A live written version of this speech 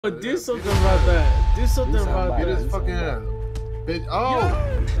Do something about that. Do something about It is that. fucking bitch. Oh,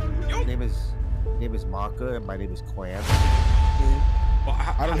 Your name is Maka, and my name is Clan. Well,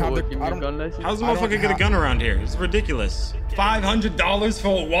 I don't have the. I Gun don't. license? how's the I don't motherfucker get a have- gun around here? It's ridiculous. $500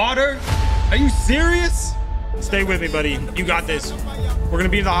 for water? Are you serious? Stay with me, buddy. You got this. We're gonna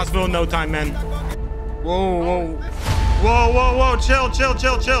be in the hospital in no time, man. Whoa, whoa. Whoa, whoa, whoa. Chill, chill,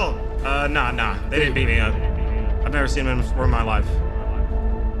 chill, chill. Nah. They didn't beat me up. I've never seen them before in my life.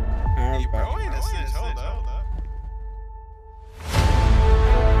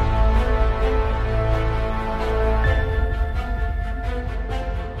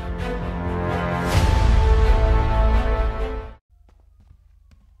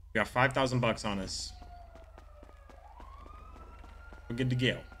 We got 5,000 bucks on us. We're good to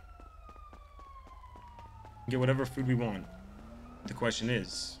go. Get whatever food we want. The question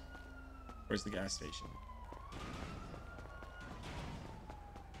is, where's the gas station?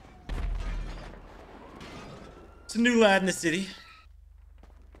 It's a new lad in the city.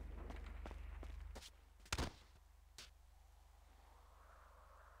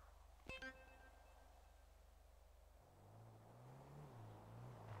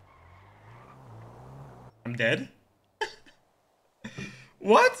 I'm dead?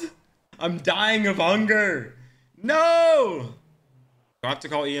 What? I'm dying of hunger. No! Do I have to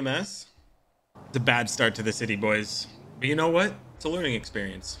call EMS? It's a bad start to the city, boys. But you know what? It's a learning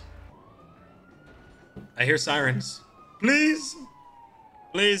experience. I hear sirens. Please!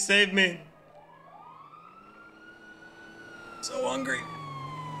 Please save me. So hungry.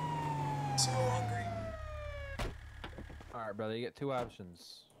 So hungry. All right, brother. You get two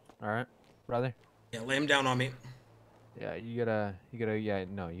options. All right, brother. Yeah, lay him down on me. Yeah, yeah,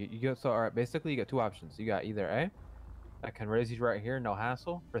 no, you get, so, all right, basically, you get two options. You got either A, I can raise you right here, no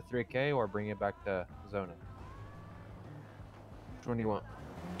hassle, for 3K, or bring it back to Zona. Which one do you want?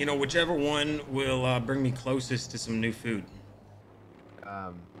 You know, whichever one will bring me closest to some new food.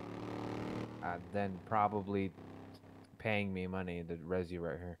 Then probably paying me money to raise you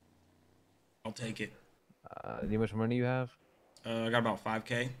right here. I'll take it. Do you know how much money you have? I got about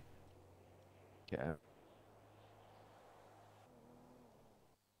 5K. Yeah.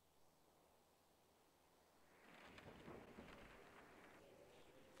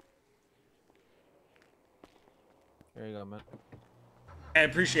 There you go, man. I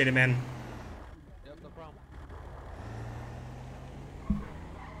appreciate it, man. Yep, no problem.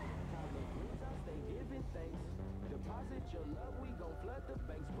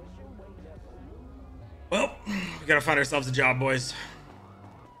 Well, we gotta find ourselves a job, boys.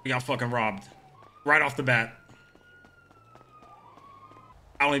 We got fucking robbed. Right off the bat.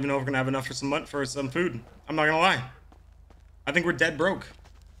 I don't even know if we're gonna have enough for some food. I'm not gonna lie. I think we're dead broke.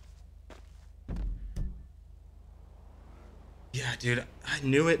 Yeah, dude. I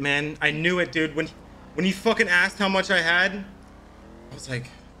knew it, man. I knew it, dude. When he fucking asked how much I had, I was like,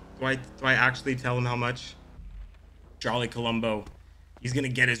 do I actually tell him how much? Charlie Colombo, he's gonna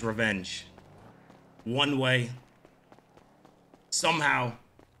get his revenge. One way. Somehow.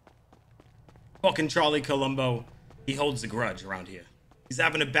 Fucking Charlie Colombo, he holds a grudge around here. He's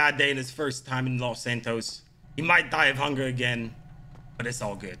having a bad day in his first time in Los Santos. He might die of hunger again, but it's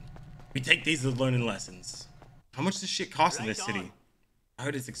all good. We take these as learning lessons. How much does shit cost in this city? I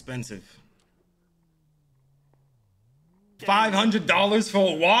heard it's expensive. $500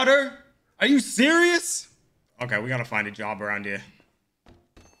 for water? Are you serious? Okay, we gotta find a job around here.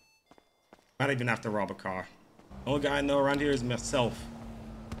 Might even have to rob a car. The only guy I know around here is myself.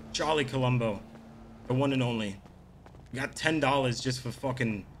 Charlie Colombo. The one and only. We got $10 just for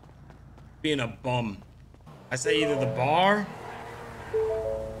fucking being a bum. I say either the bar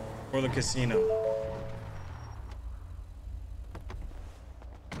or the casino.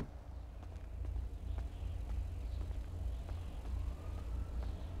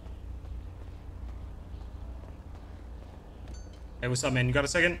 Hey, what's up, man? You got a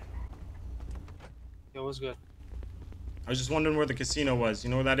second? Yo, what's good? I was just wondering where the casino was. You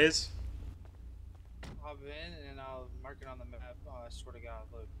know where that is? Hop in and I'll mark it on the map. Oh, I swear to God,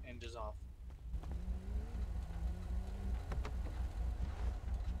 look, end is off.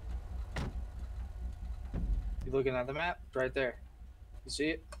 You looking at the map? Right there. You see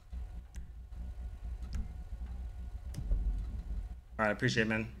it? All right, appreciate it,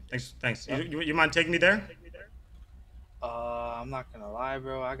 man. Thanks. Yep. You mind taking me there? I'm not gonna lie,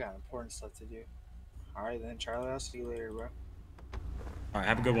 bro. I got important stuff to do. All right, then, Charlie. I'll see you later, bro. All right,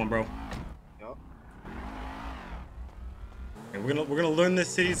 have a good one, bro. Yup. Okay, we're gonna learn this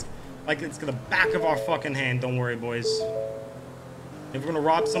city's like it's gonna back of our fucking hand. Don't worry, boys. If we're gonna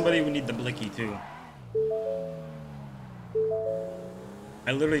rob somebody, we need the blicky too.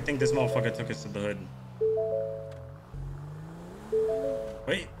 I literally think this motherfucker took us to the hood.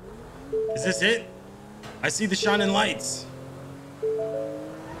 Wait, is this it? I see the shining lights.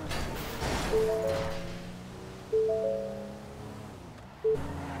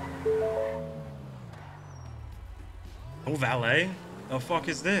 Oh, valet? The fuck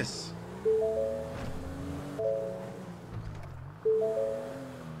is this?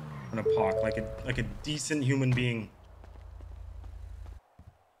 I'm gonna park like a decent human being.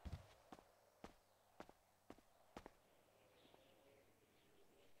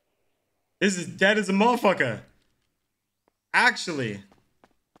 This is dead as a motherfucker. Actually.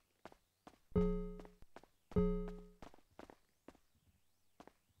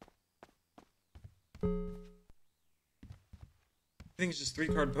 I think it's just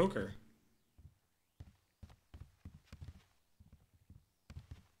 3-card poker.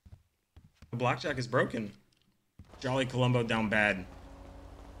 The blackjack is broken. Jolly Columbo down bad.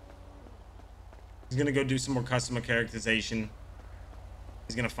 He's gonna go do some more customer characterization.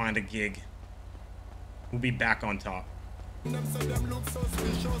 He's gonna find a gig. We'll be back on top. Them say them look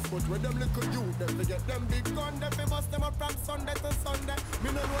suspicious, but with them little youth, them they get them big gun, them they bust them up from Sunday to Sunday. Me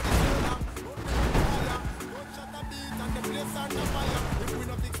no know the fella, but me fire. Don't shut a beat and the place on the fire. If we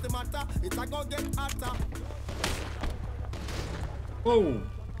no fix the matter, it's a go get hotter. Whoa.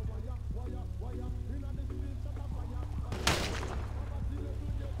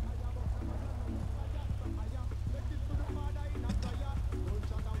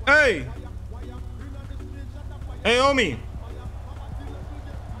 Hey! Hey, Omi!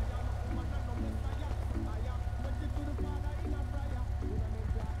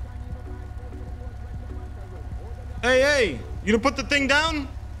 Hey, hey! You done put the thing down?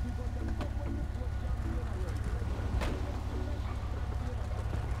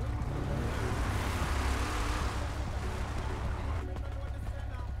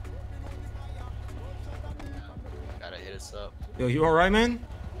 Gotta hit us up. Yo, you alright, man?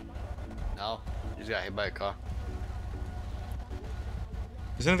 No, you just got hit by a car.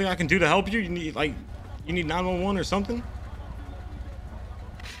 Is there anything I can do to help you? You need 911 or something?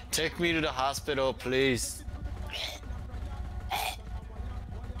 Take me to the hospital, please.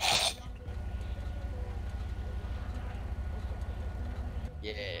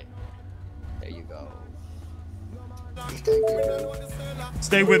 Yeah. There you go.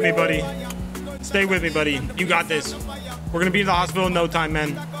 Stay with me, buddy. Stay with me, buddy. You got this. We're gonna be in the hospital in no time,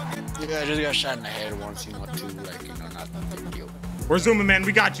 man. Yeah, I just got shot in the head once, you know, too, like, you know, not a big deal. We're zooming, man.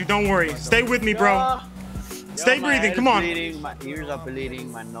 We got you. Don't worry. Stay with me, bro. Stay breathing. Come on. Bleeding, my ears are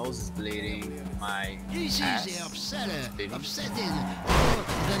bleeding, my nose is bleeding, my ass is bleeding.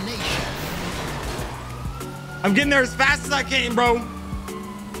 The nation. I'm getting there as fast as I can, bro.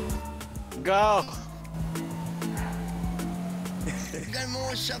 Go! Got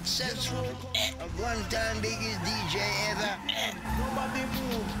more successful of one-time biggest DJ ever. Nobody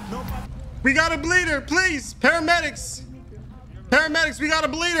move. Nobody. We got a bleeder, please. Paramedics. Paramedics, we got a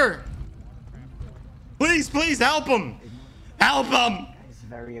bleeder. Please, please help him. Help him. It's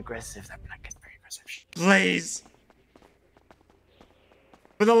very aggressive. That black is very aggressive. Please.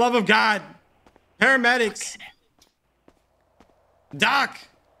 For the love of God. Paramedics. Doc,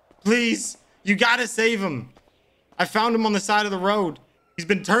 please. You gotta save him. I found him on the side of the road. He's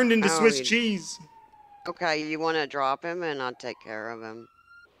been turned into Swiss cheese. Okay, you want to drop him and I'll take care of him.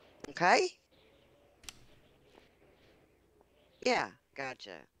 Okay? Yeah,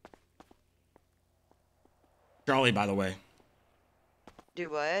 gotcha. Charlie, by the way. Do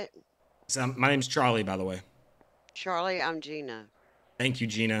what? So, my name's Charlie, by the way. Charlie, I'm Gina. Thank you,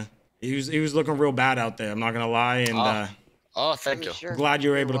 Gina. He was looking real bad out there. I'm not gonna lie, and Oh, thank you. Sure. glad you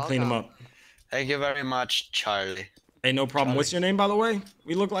were You're able to clean him up. Thank you very much, Charlie. Hey, no problem. Charlie. What's your name, by the way?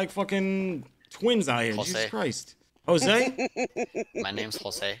 We look like fucking twins out here. Jose. Jesus Christ. Jose? My name's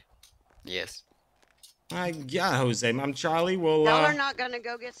Jose. Yes. Yeah, Jose. I'm Charlie. Well, Y'all are not gonna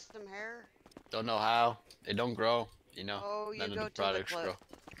go get some hair? Don't know how. They don't grow, you know. Oh, you None go of the to products the grow.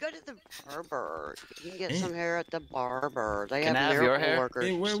 go to the barber. You can get some hair at the barber. They Can I have have your miracle hair? workers.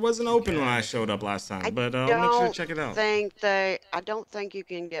 it wasn't open when I showed up last time, but I'll make sure to check it out. I don't think you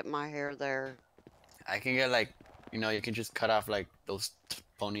can get my hair there. I can get like, you know, you can just cut off like those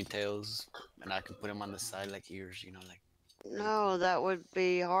ponytails, and I can put them on the side like ears, you know, like. No, that would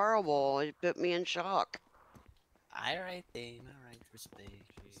be horrible. It'd put me in shock. All right then, all right, respect.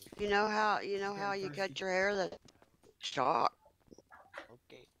 You know how you cut your hair? That shock.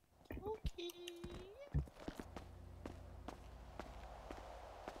 Okay. Okay.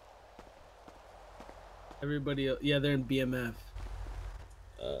 Everybody, yeah, they're in BMF.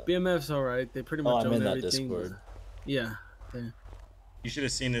 BMF's all right. They pretty much I'm own in that everything. Discord. Yeah. They- You should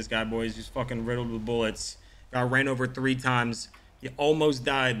have seen this guy, boys. He's fucking riddled with bullets. Got ran over 3 times. He almost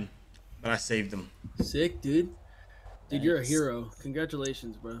died, but I saved him. Sick, dude. Dude, you're a hero.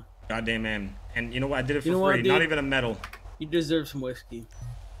 Congratulations, bro. Goddamn man. And you know what? I did it for free. Not even a medal. You deserve some whiskey.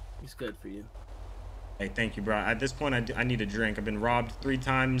 It's good for you. Hey, thank you, bro. At this point, I need a drink. I've been robbed 3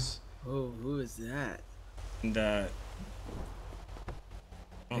 times. Oh, who is that? And hey,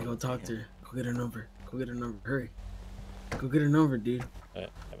 go talk to her. Go get her number. Go get her number. Hurry. Go get her number, dude. I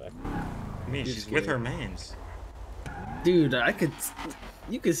mean, she's with her mans. Dude,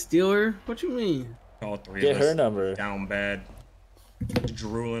 you could steal her. What you mean? All 3 Get of us her number. Down bad.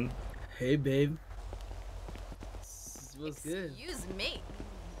 Drooling. Hey, babe. What's good? Excuse me.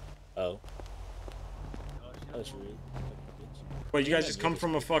 Oh. That's rude. Wait, you guys just come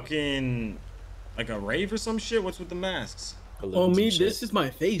from a fucking like a rave or some shit? What's with the masks? Oh, me? This is my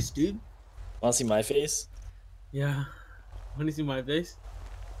face, dude. Wanna see my face? Yeah. Wanna see my face?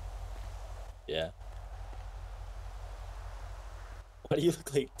 Yeah. Why do you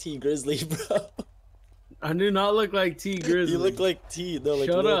look like T Grizzly, bro? I do not look like T Grizzly. You look like T, no, like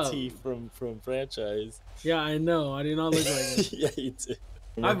Shut little up. T from franchise. Yeah, I know. I do not look like it. Yeah, you do.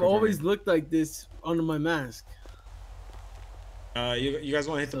 I've always looked like this under my mask. You guys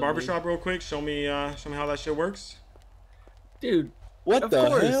want to hit the barbershop real quick? Show me how that shit works. Dude, what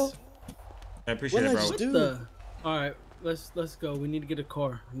the hell? I appreciate it, bro. What the? All right, let's go. We need to get a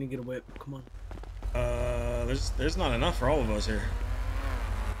car. We need to get a whip. Come on. There's not enough for all of us here.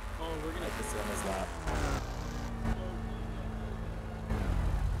 Oh, we're gonna this one is not.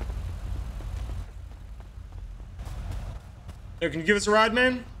 Yo, can you give us a ride,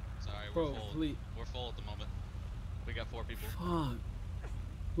 man? Sorry, Bro, we're full. please. We're full at the moment. We got 4 people. Fuck.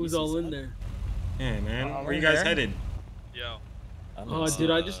 Who's all in there? Yeah, man. Where you guys headed? Yo. Oh,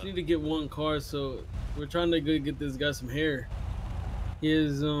 dude, I just need to get one car, so we're trying to go get this guy some hair. He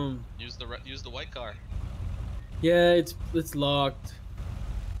is Use the white car. Yeah, it's locked.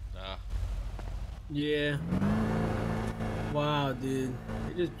 Ah. Yeah. Wow, dude.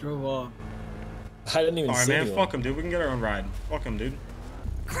 He just drove off. I didn't even All right, see man. anyone. Fuck him, dude. We can get our own ride. Fuck him, dude.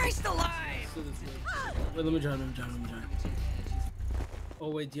 Christ alive! Wait, let me drive.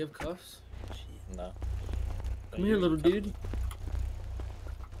 Oh, wait, do you have cuffs? No. Come here, little dude.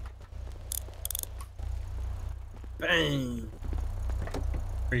 Bang.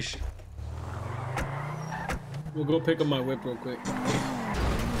 Appreciate. We'll go pick up my whip real quick.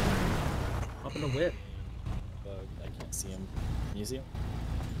 Hop in the whip. I can't see him. Can you see him?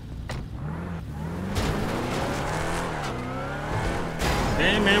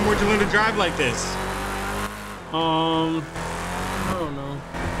 Damn, man. Where'd you learn to drive like this? I don't know.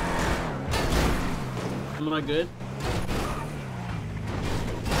 Am I good?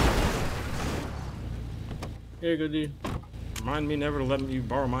 Here you go, dude. Remind me never to let you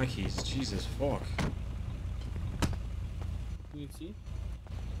borrow my keys. Jesus, fuck. You can see?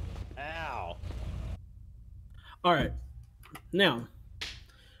 Ow. All right. Now,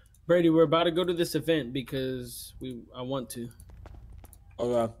 Brady, we're about to go to this event because I want to.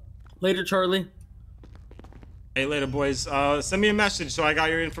 Okay. Later, Charlie. Hey, later, boys. Send me a message so I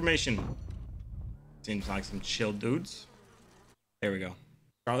got your information. Seems like some chill dudes. There we go.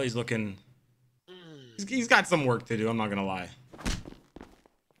 Charlie's looking... He's got some work to do, I'm not gonna lie.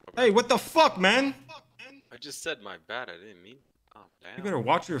 Hey, what the fuck, man? I just said my bad, I didn't mean... Oh, damn. You better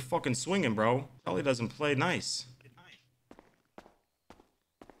watch your fucking swinging, bro. Charlie doesn't play nice.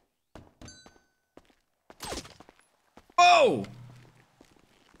 Whoa!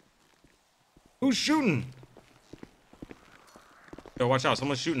 Who's shooting? Yo, watch out.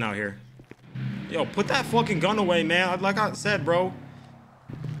 Someone's shooting out here. Yo, put that fucking gun away, man. Like I said, bro.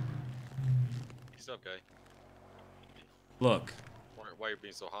 What's up, guy? Look. Why are you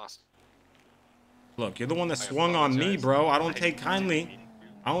being so hostile? Look, you're the one that swung on me, bro. I don't take kindly.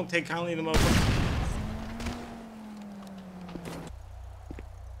 I don't take kindly to motherfucker.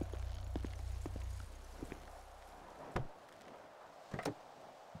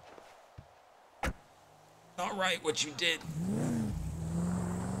 Not right what you did.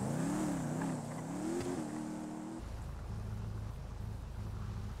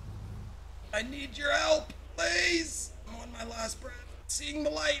 I need your help, please. I'm on my last breath, seeing the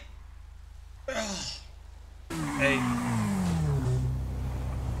light. Ugh. Hey.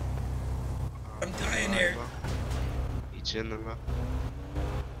 I'm dying here. You chilling, bro?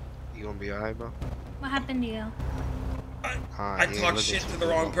 You gonna be alright, bro? What happened to you? I talked shit to the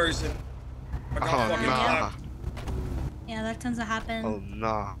wrong person. I got fucking clapped. Yeah, that tends to happen. Oh,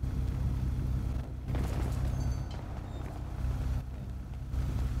 nah.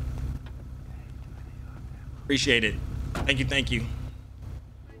 Appreciate it. Thank you, thank you.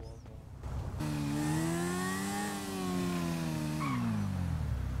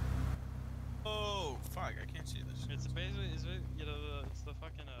 can't see this. It's basically, it's the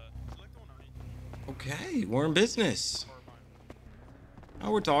fucking Okay, we're in business.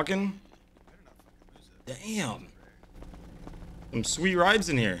 Now we're talking. Damn. Some sweet rides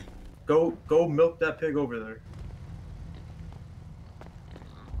in here. Go milk that pig over there.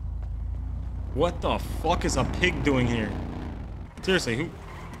 What the fuck is a pig doing here? Seriously,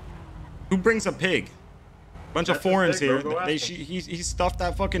 who brings a pig? Bunch of foreigners here. He stuffed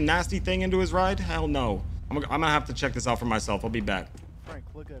that fucking nasty thing into his ride? Hell no. I'm gonna have to check this out for myself. I'll be back. Frank,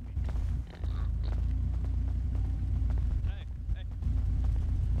 look at me.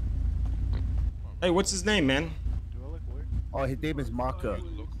 Hey, what's his name, man? Do I look weird? Oh, his name is Marco. You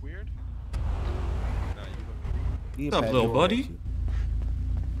look weird? What's up, little buddy?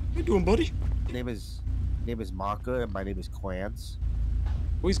 How you doing, buddy? His name is Marco, and my name is Quans.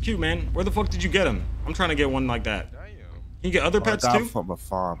 Oh, he's cute, man. Where the fuck did you get him? I'm trying to get one like that. Can you get other pets I got too? from a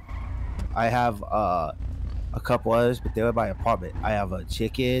farm. I have a couple others, but they're in my apartment. I have a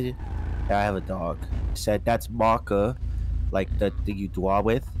chicken, and I have a dog. I said that's Marco, like the thing you draw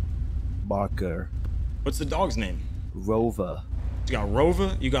with. Marker. What's the dog's name? Rover. You got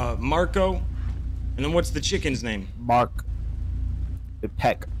Rover, you got Marco, and then what's the chicken's name? Mark.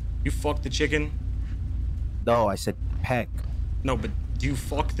 Peck. You fuck the chicken? No, I said Peck. No, but do you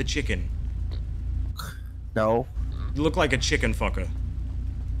fuck the chicken? No. You look like a chicken fucker.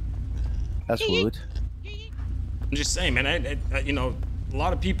 That's rude. I'm just saying, man. You know, a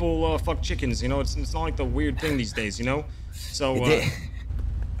lot of people fuck chickens. You know, it's not like the weird thing these days. You know, so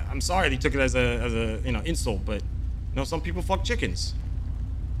I'm sorry they took it as a insult, but you know, some people fuck chickens.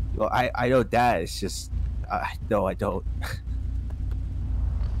 Well, I know that. It's just no, I don't.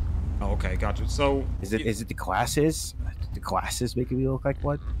 Oh, okay, gotcha. So is it the glasses? The glasses making me look like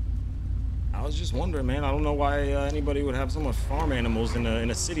one? I was just wondering, man. I don't know why anybody would have so much farm animals in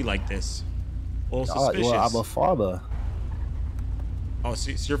a city like this. A little suspicious. Well, I'm a farmer. Oh,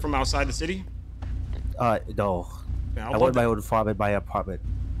 so you're from outside the city? No. Man, I run my own farm in my apartment.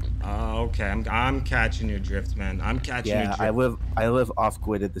 Okay. I'm catching your drift, man. I'm catching your drift. Yeah, I live off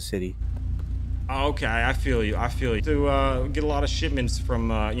grid in the city. Okay, I feel you. To get a lot of shipments from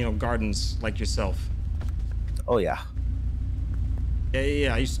gardens like yourself. Oh yeah.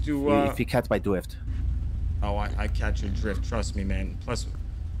 Yeah. I used to. If you catch my drift. Oh, I catch your drift. Trust me, man. Plus,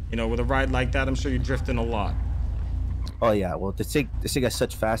 with a ride like that, I'm sure you're drifting a lot. Oh yeah. Well, this thing has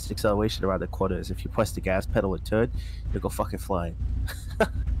such fast acceleration around the corners. If you press the gas pedal and turn, you'll go fucking flying.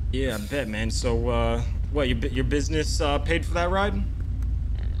 Yeah, I bet, man. So, what? Your business paid for that ride?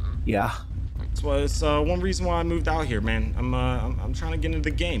 Yeah. It's one reason why I moved out here, man. I'm trying to get into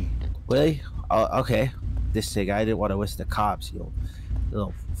the game. Really? Oh, okay. This thing, I didn't want to risk the cops,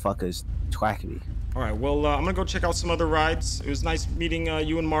 little fuckers tracking me. All right, well, I'm gonna go check out some other rides. It was nice meeting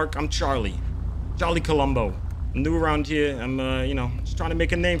you and Mark. I'm Charlie Colombo. I'm new around here. I'm just trying to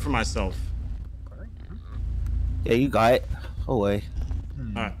make a name for myself. Yeah, you got it. Away.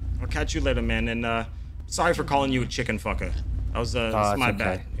 All right, I'll catch you later, man. And sorry for calling you a chicken fucker. That was my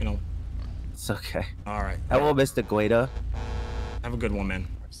bad. It's okay. All right. Hello, Mr. Guida. Have a good one, man.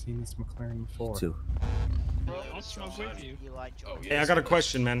 I've seen this McLaren before. Too. Bro, I'll smoke with you. Hey, I got a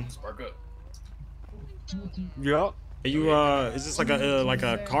question, man. Spark up. Yeah. Are you is this like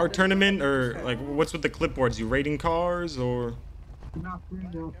a car tournament, or like what's with the clipboards? You rating cars, or?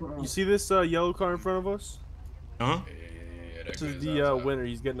 You see this yellow car in front of us? Huh? This is the winner.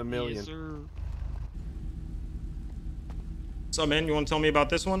 He's getting $1 million. Yes, sir. What's up, man? You want to tell me about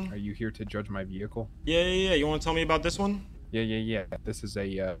this one? Are you here to judge my vehicle? Yeah. You want to tell me about this one? Yeah. This is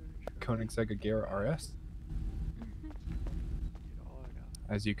a Koenigsegg Agera RS.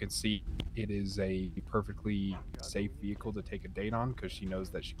 As you can see, it is a perfectly safe vehicle to take a date on because she knows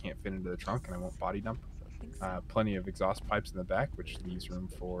that she can't fit into the trunk and I won't body dump. Plenty of exhaust pipes in the back, which leaves room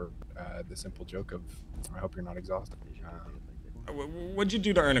for the simple joke of, I hope you're not exhausted. What'd you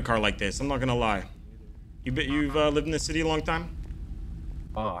do to earn a car like this? I'm not gonna lie. You've lived in the city a long time?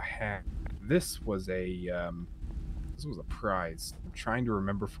 Oh heck, this was a prize. I'm trying to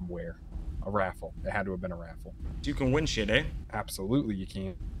remember from where. A raffle. It had to have been a raffle. You can win shit, eh? Absolutely, you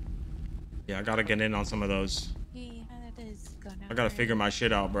can. Yeah, I gotta get in on some of those. I gotta figure my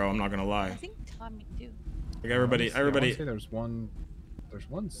shit out, bro. I'm not gonna lie. I think Tommy too. Like everybody. I wanna say there's one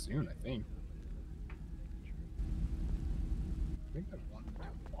soon, I think. I think there's one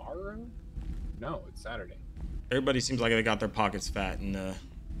tomorrow. No, it's Saturday. Everybody seems like they got their pockets fat, and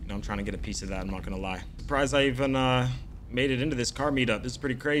I'm trying to get a piece of that. I'm not gonna lie. Surprised I even made it into this car meetup. This is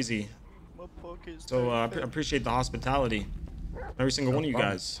pretty crazy. So I appreciate the hospitality, every single one of you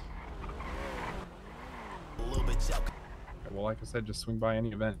guys. Well, like I said, just swing by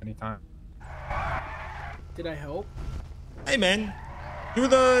any event, anytime. Did I help? Hey man, you're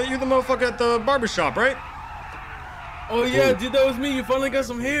the motherfucker at the barbershop, right? Oh yeah, dude, that was me. You finally got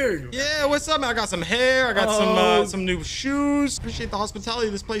some hair. Yeah, what's up, man? I got some hair. I got some new shoes. Appreciate the hospitality.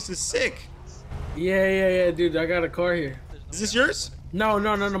 This place is sick. Yeah, dude. I got a car here. Is this yours? No.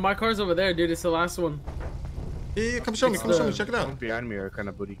 My car's over there, dude. It's the last one. Yeah, come show me. Come show me. Check it out. Behind me, or kind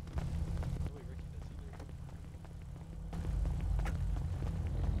of booty.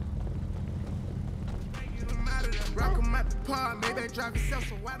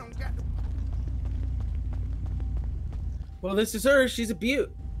 Well, this is her. She's a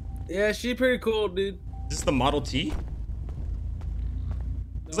beaut. Yeah, she's pretty cool, dude. Is this the Model T?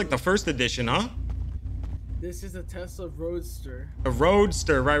 It's like the first edition, huh? This is a Tesla Roadster. A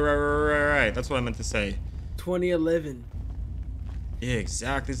Roadster, right. That's what I meant to say. 2011. Yeah,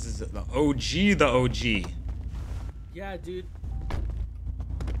 exactly. This is the OG. Yeah, dude.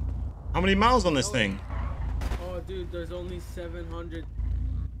 How many miles on this thing? Oh, dude, there's only 700,000.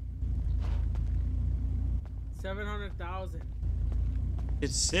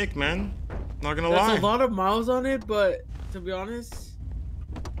 It's sick, man. Not gonna There's lie. a lot of miles on it, but to be honest,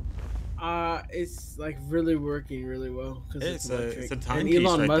 it's like really working really well because it's electric. It's a and timepiece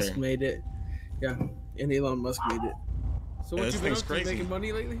Elon right Musk there. made it. Yeah, and Elon Musk made it. So Yeah, what this you been up thing's to? crazy. Making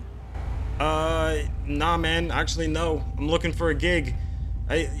money lately? Nah, man. Actually, no. I'm looking for a gig.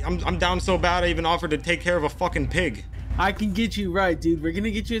 I'm down so bad I even offered to take care of a fucking pig. I can get you right, dude. We're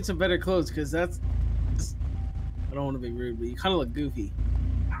gonna get you in some better clothes because I don't want to be rude, but you kind of look goofy.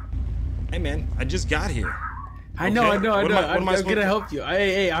 Hey, man. I just got here. I know. What am I I'm supposed gonna to- help you.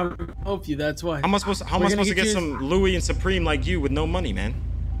 Hey, I'm gonna help you. That's why. How am I supposed to get some Louis and Supreme like you with no money, man?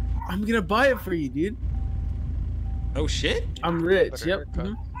 I'm gonna buy it for you, dude. Oh shit. I'm rich. Yep.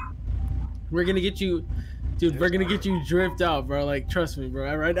 Mhm. We're gonna get you, dude. We're gonna get you dripped out, bro. Like, trust me,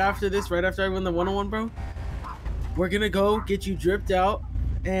 bro. Right after this, right after I win the 1-on-1, bro, we're gonna go get you dripped out,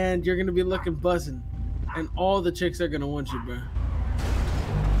 and you're gonna be looking buzzing, and all the chicks are gonna want you, bro.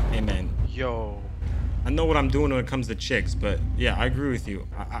 Hey, man. Yo. I know what I'm doing when it comes to chicks, but yeah, I agree with you.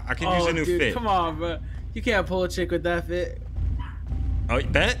 I could use a new dude, fit. come on, bro. You can't pull a chick with that fit. Oh, you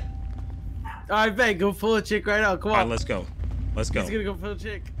bet? All right, bet. Go pull a chick right now. Come All on. right, let's go. Let's go. He's gonna go pull a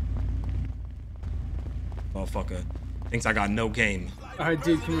chick. Motherfucker thinks I got no game. All right,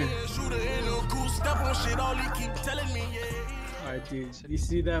 dude, come here. All right, dude. You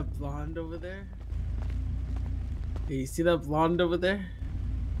see that blonde over there? Hey, you see that blonde over there?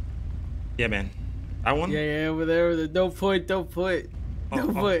 Yeah, man. That one? Yeah, over there. Don't point. Oh,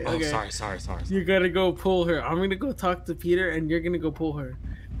 Okay. sorry. You gotta go pull her. I'm gonna go talk to Peter, and you're gonna go pull her.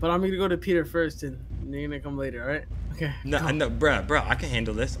 But I'm gonna go to Peter first, and you're gonna come later, all right? Okay. No, bruh, I can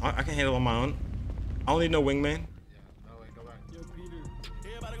handle this. I can handle it on my own. I don't need no wingman.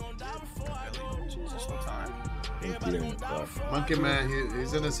 Monkey man,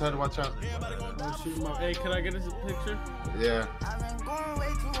 he's in his head. Watch out. Oh, shoot, hey, can I get a picture? Yeah.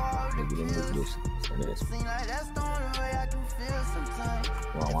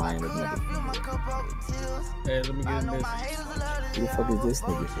 Well, I ain't looking at Hey, let me get in this. Who the fuck is this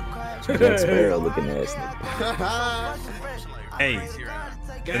nigga? Jack Sparrow looking ass nigga. Hey,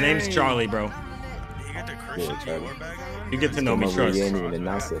 the name's Charlie, bro. Yeah, Charlie. You get to know me, Come over, trust. you ain't even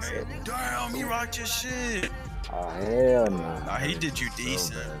announced yourself. Damn, he rocked your shit. Oh, hell no. Nah, he did you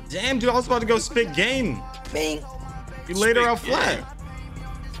decent. Damn, dude, I was about to go spit game. Bing. You laid her out flat.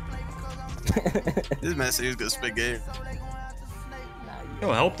 This man said he was gonna spit game.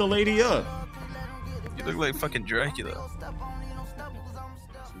 Yo, help the lady up. You look like fucking Dracula.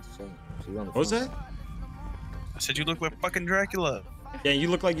 What was that? I said you look like fucking Dracula. Yeah, you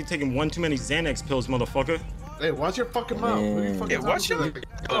look like you're taking one too many Xanax pills, motherfucker. Hey, watch your fucking mouth. What are you fucking Yeah, watch talking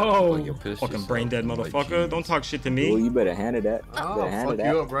your. Oh, fucking brain dead motherfucker. Don't talk shit to me. Well, you better handle that. You I'll better handle fuck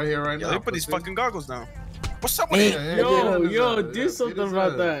that. you up right here, right Yeah, now. let me put these pussy. fucking goggles down. What's up with Hey, it? Yo, do Beat something his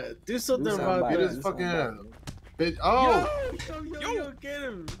about ass. that. Do something about Beat that. his fucking ass. Bitch. Oh. Yo, get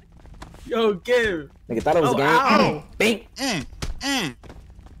him. Yo, get him. Nigga thought it was a game. Ow. Bing.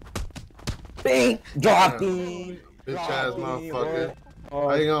 Bing. Drop him. Bitch ass motherfucker.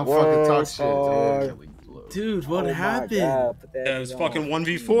 How you gonna fucking talk shit? Dude, what happened? Yeah, it was fucking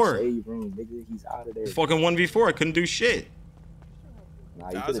 1v4. He's out of there. It's fucking 1v4. I couldn't do shit. Nah,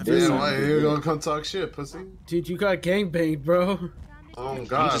 you could have did Damn, something. why you gonna come talk shit, pussy? Dude, you got gangbanged, bro. Oh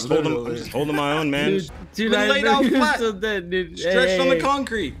God, I'm just holding my own, man. Dude, We I laid know out you flat. still dead, dude. Stretched on the Hey,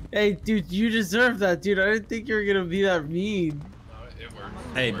 concrete. Hey, dude, you deserve that, dude. I didn't think you were gonna be that mean.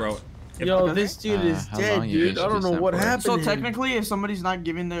 Hey, bro. Yo, this dude is dead, dude. I don't know what happened. So to him. technically, if somebody's not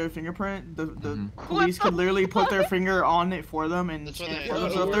giving their fingerprint, the police could literally put their finger on it for them and scan it for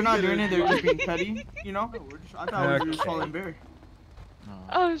them. So if they're not doing it, they're just being petty. You know? I thought we were just following Bear.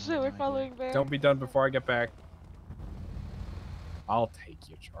 Oh shit, we're following Bear. Don't be done before I get back. I'll take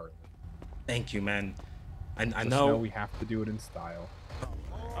you, Charlie. Thank you, man. I Just know we have to do it in style.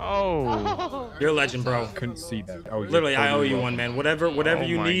 Oh, you're a legend, bro. Couldn't see that. Oh, Literally, I owe you one, man. Whatever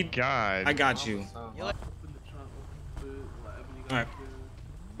you my need, God. I got you. All right,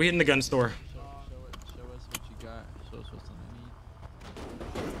 we hitting the gun store. Show us what you got. Show us what's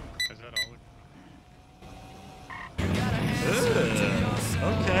underneath.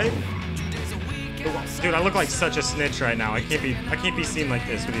 Okay. Dude, I look like such a snitch right now. I can't be seen like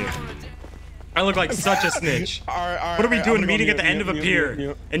this with you. I look like such a snitch. What are we doing? Meeting at the end of a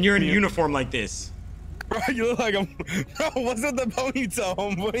pier, and you're in uniform like this. Bro, you look like bro, what's with the ponytail,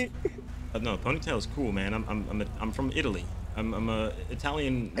 homeboy? No, ponytail is cool, man. I'm from Italy. I'm a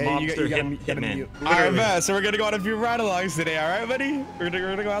Italian Hey, mobster hitman. All right, man. So we're gonna go on a few ride-alongs today, all right, buddy? We're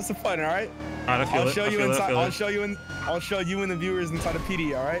gonna go have some fun, all right? All right, I feel it. I'll show you and the viewers inside of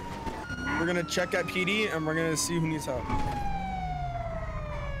PD, all right? We're gonna check at PD and we're gonna see who needs help.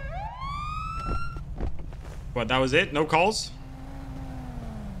 What? That was it? No calls?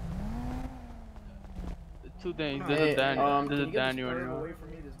 Two things. This is Daniel. This is Away Daniel. from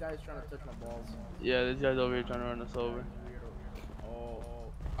me. This guy's trying to touch my balls. Yeah, this guy's over here trying to run us over.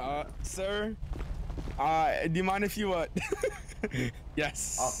 Sir, do you mind if you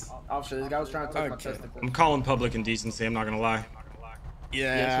yes. Officer, this guy was trying to touch my testicles. I'm calling public indecency. I'm not gonna lie.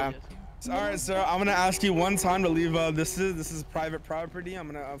 Yeah. All right, sir. I'm gonna ask you one time to leave. This is private property. I'm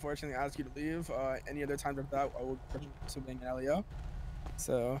gonna unfortunately ask you to leave. Any other times after that, I will put you something in LEO.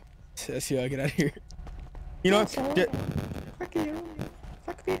 So, let's see how I get out of here. You know what? Fuck you.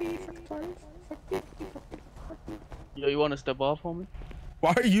 Fuck PD. Fuck police. Fuck PD. Yo, you want to step off, homie?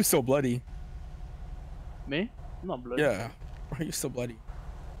 Why are you so bloody? Me? I'm not bloody. Yeah. Why are you so bloody?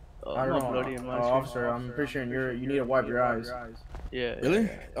 I don't know, officer. I'm pretty sure you need to wipe your eyes. Yeah. Really?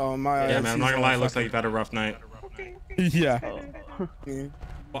 Oh my. Yeah, man. I'm not gonna lie. It looks like you've had a rough night. Yeah.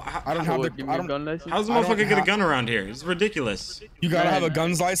 Well, I don't have the. gun license. How's the motherfucker get a gun around here? It's ridiculous. You gotta have a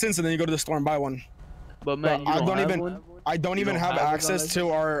guns license and then you go to the store and buy one. But man, I don't even have access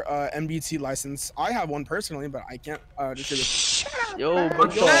to our MBT license. I have one personally, but I can't. Just Yo,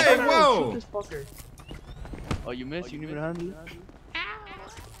 but hey, whoa! Oh, you missed? You didn't even handle it?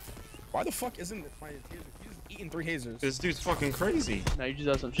 Why the fuck isn't it my taser? He's eating 3 hazers. This dude's fucking crazy. Nah, you just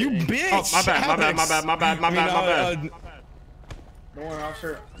have some shit. You bitch! Oh, my bad. Don't worry,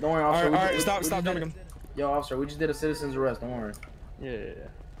 officer. Don't worry, officer. All right, stop jumping him. Yo, officer, we just did a citizen's arrest. Don't worry. Yeah.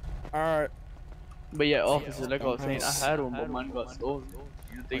 All right. But yeah, officer, like I was saying, I had one, but mine got stolen.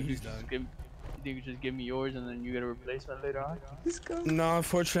 You think you just give me yours and then you get a replacement later on? No,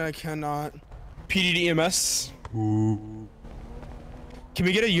 unfortunately, I cannot. PD to EMS. Can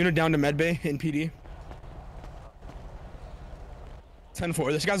we get a unit down to medbay in PD?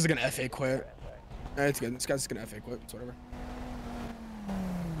 10-4. This guy's gonna FA quit. It's good. This guy's gonna FA quit. It's whatever.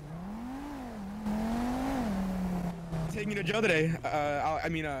 Take me to jail today.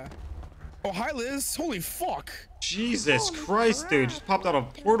 Oh, hi, Liz. Holy fuck. Jesus Christ, dude. Just popped out a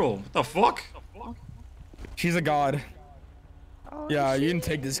portal. What the fuck? She's a god. Yeah, you can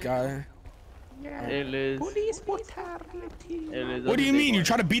take this guy. Hey, Liz. Police brutality. Hey, Liz, What do you mean? You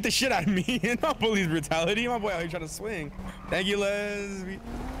try to beat the shit out of me? Not police brutality. My boy out here trying to swing. Thank you, Liz.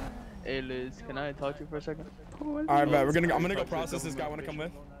 Hey, Liz. Can I talk to you for a second? All right, bet. I'm gonna go process this guy. Wanna come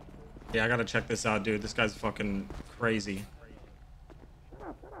with? Yeah, I gotta check this out, dude. This guy's fucking crazy.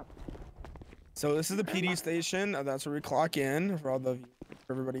 So this is the PD station. That's where we clock in for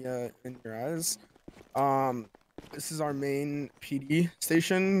everybody in your eyes. This is our main PD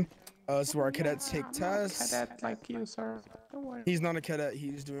station. This is where our cadets take tests. Cadet like you, sir. Don't worry. He's not a cadet.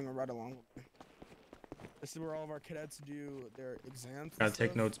 He's doing a ride along. This is where all of our cadets do their exams. Gotta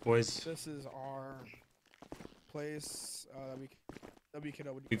take notes, boys. This is our place that we could.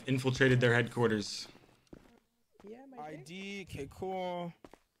 We've infiltrated their headquarters. Yeah, ID. Okay, cool.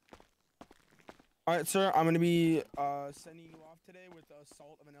 All right, sir. I'm gonna be sending you off today with the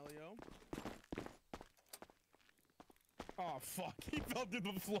assault of an LEO. Oh fuck! He fell through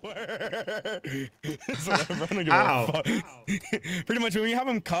the floor. So whatever, I don't give a fuck. Pretty much, when you have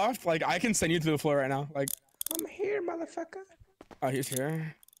him cuffed, like I can send you to the floor right now. Like I'm here, motherfucker. Oh, he's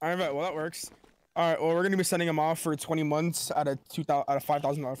here. All right, well that works. All right, well we're gonna be sending him off for 20 months at a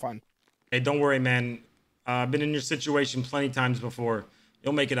 $5,000 fine. Hey, don't worry, man. I've been in your situation plenty times before.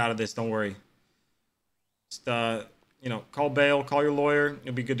 You'll make it out of this. Don't worry. Just call bail, call your lawyer.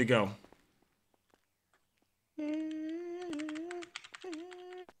 You'll be good to go.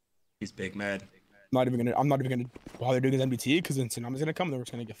 He's big mad. I'm not even gonna bother doing his MBT because then Tsunami's gonna come and then we're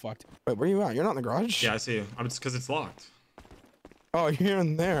just gonna get fucked. Wait, where you at? You're not in the garage? Yeah, I see you. It's because it's locked. Oh, you're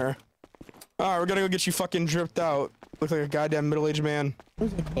in there. Alright, we're gonna go get you fucking dripped out. Look like a goddamn middle-aged man.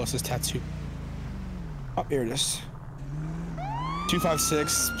 Where's the closest tattoo? Oh, here it is.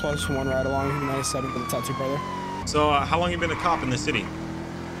 256 plus 1 ride along 97 for the tattoo brother. So, how long you been a cop in the city?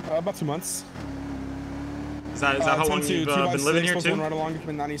 About 2 months. Is that how long you've been living here too? 1 ride along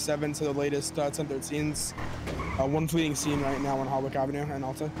between 97 to the latest 1013s. One fleeting scene right now on Hardwick Avenue and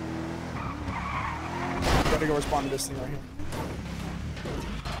Alta. Gotta go respond to this thing right here.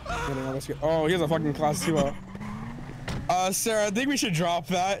 Oh, he has a fucking class 2. Sir, I think we should drop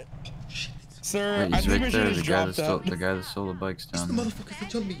that. Sir, Wait, I think right we should there, just drop that. the guy that stole the bikes down there. Motherfuckers that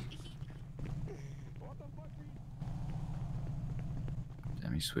jumped me.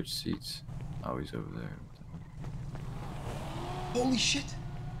 Damn, he switched seats. Oh, he's over there. Holy shit.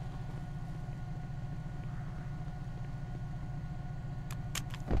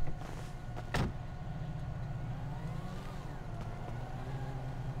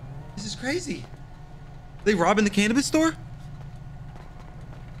 This is crazy. They robbing the cannabis store?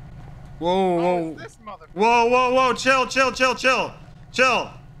 Whoa, whoa. Chill.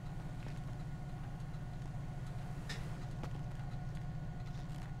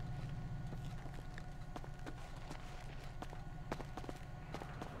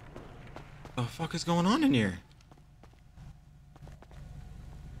 What the fuck is going on in here?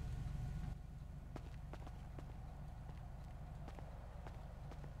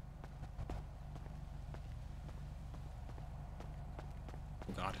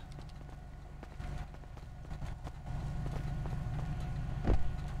 Oh God.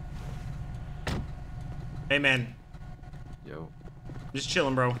 Hey man. Yo. Just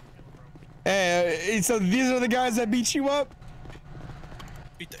chilling, bro. Hey, so these are the guys that beat you up?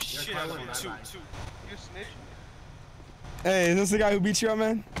 Beat the shit out of him too. You snitch. Hey, is this the guy who beat you up,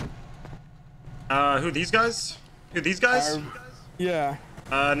 man? Who, these guys? Yeah.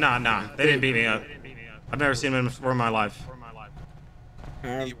 Nah. They didn't beat me up. I've never seen them before in my life.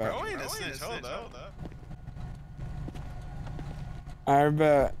 Bro ain't a snitch, hold up. I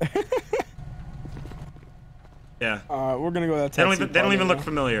bet. Yeah. We're gonna go that. They don't even look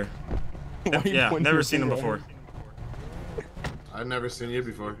familiar. Yeah, never seen them before. I've never seen you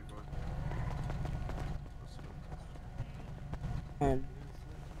before.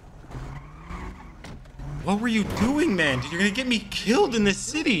 What were you doing, man? Dude, you're gonna get me killed in this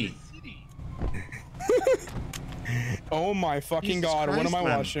city. Oh my fucking God! What am I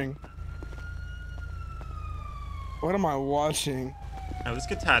watching? What am I watching? Now let's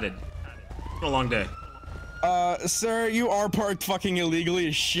get tatted. It's been a long day. Sir, you are parked fucking illegally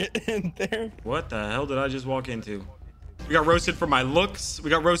as shit in there. What the hell did I just walk into? We got roasted for my looks.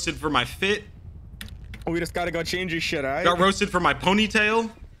 We got roasted for my fit. We just gotta go change your shit, alright? We got roasted for my ponytail.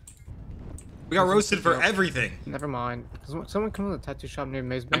 We got roasted for everything. Never mind. Someone come to the tattoo shop near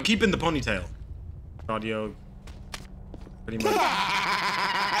Maze Bank. I'm keeping the ponytail. Audio. Pretty much. We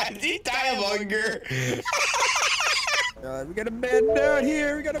got a man down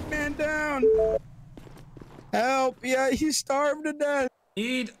here. We got a man down. Help! Yeah, he's starved to death.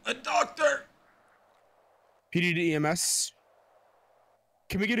 Need a doctor. PD to EMS.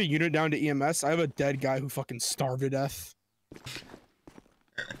 Can we get a unit down to EMS? I have a dead guy who fucking starved to death.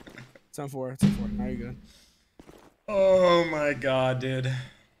 It's on 4. Now you're good. Oh my God, dude.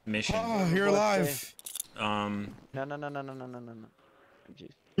 Mission. Oh, you're alive. No.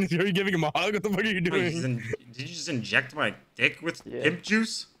 Jeez. Are you giving him a hug? What the fuck are you doing? Did you just inject my dick with hemp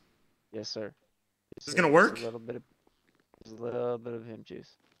juice? Yes, sir. Is this gonna work? Just a little bit of hemp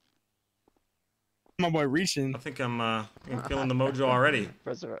juice. My boy reaching. I think I'm feeling the mojo already.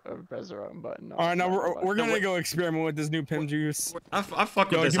 Press the wrong button. No, all right, now we're gonna go experiment with this new pimp juice. I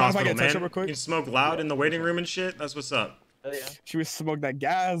fuck with this hospital, man. You can smoke loud in the waiting room and shit. That's what's up. Oh, yeah. Should we smoke that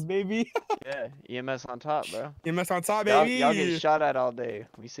gas, baby? Yeah, EMS on top, bro. EMS on top, baby. Y'all get shot at all day.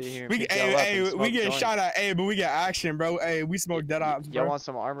 We sit here. And we get shot at, but we get action, bro. Hey, we smoke dead ops, bro. Y'all want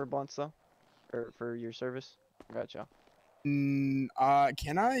some armor blunts though, for your service? I got y'all. Can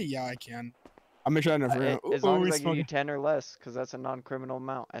I? Yeah, I can. I'll make sure I never. As long as I give you 10 or less, because that's a non-criminal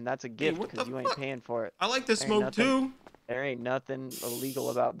amount, and that's a gift because you ain't paying for it. I like to smoke too. There ain't nothing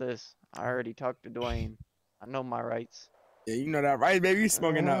illegal about this. I already talked to Dwayne. I know my rights. Yeah, you know that, right, baby? You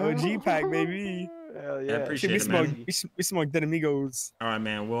smoking that OG pack, baby. Hell yeah. I appreciate it, man. We smoke Dead Amigos. All right,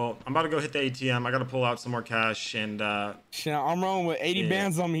 man. Well, I'm about to go hit the ATM. I got to pull out some more cash and. Shit, I'm rolling with 80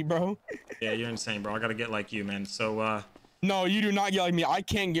 bands on me, bro. Yeah, you're insane, bro. I got to get like you, man. So. No, you do not get like me. I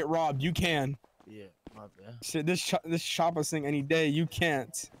can't get robbed. You can. Yeah. Shit, this shop is saying any day. You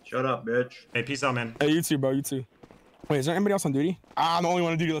can't. Shut up, bitch. Hey, peace out, man. Hey, you too, bro. You too. Wait, is there anybody else on duty? I'm the only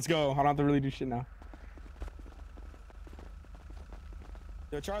one on duty. Let's go. I don't have to really do shit now.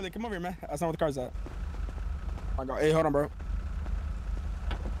 Yo, Charlie, come over here, man. That's not where the car's at. I go. Hey, hold on, bro.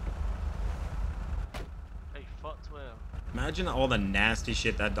 Hey, fuck 12. Imagine all the nasty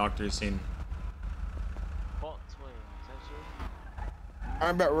shit that doctor's seen. Fuck 12. Is that you?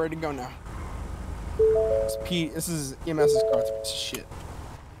 I'm about ready to go now. It's Pete. This is EMS's car. It's a piece of shit.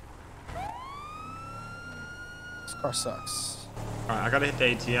 This car sucks. All right, I gotta hit the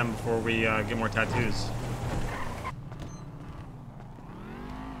ATM before we get more tattoos.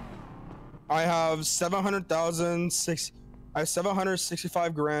 I have 700,006. I have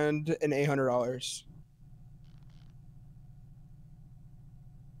 765 grand and $800.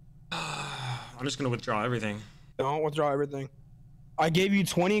 I'm just gonna withdraw everything. Don't withdraw everything. I gave you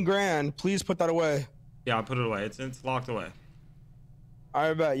 20 grand. Please put that away. Yeah, I'll put it away. It's locked away.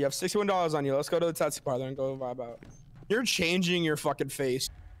 I bet you have $61 on you. Let's go to the tattoo parlor and go vibe out. You're changing your fucking face.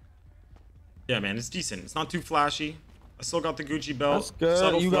 Yeah, man, it's decent. It's not too flashy. I still got the Gucci belt. That's good.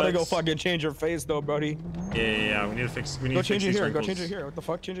 Subtle You gotta flex. go fucking change your face though, buddy. Yeah. We need to fix. We need Go to change fix it these here. Go wrinkles. change it here. What the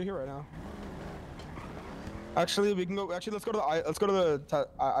fuck? Change it here right now. Actually, we can go. Actually, let's go to the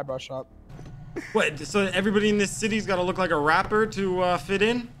eyebrow shop. What? So everybody in this city's got to look like a rapper to fit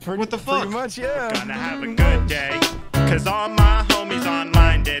in? What the fuck? Pretty much, yeah. We're gonna have a good day, cause all my homies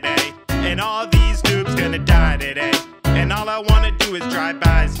online today, and all these dudes gonna die today, and all I wanna do is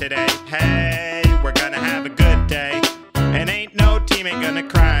drive-bys today. Hey, we're gonna have a good day, and ain't no teammate gonna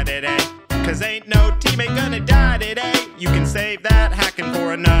cry today, cause ain't no teammate gonna die today. You can save that hacking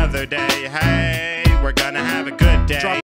for another day. Hey, we're gonna have a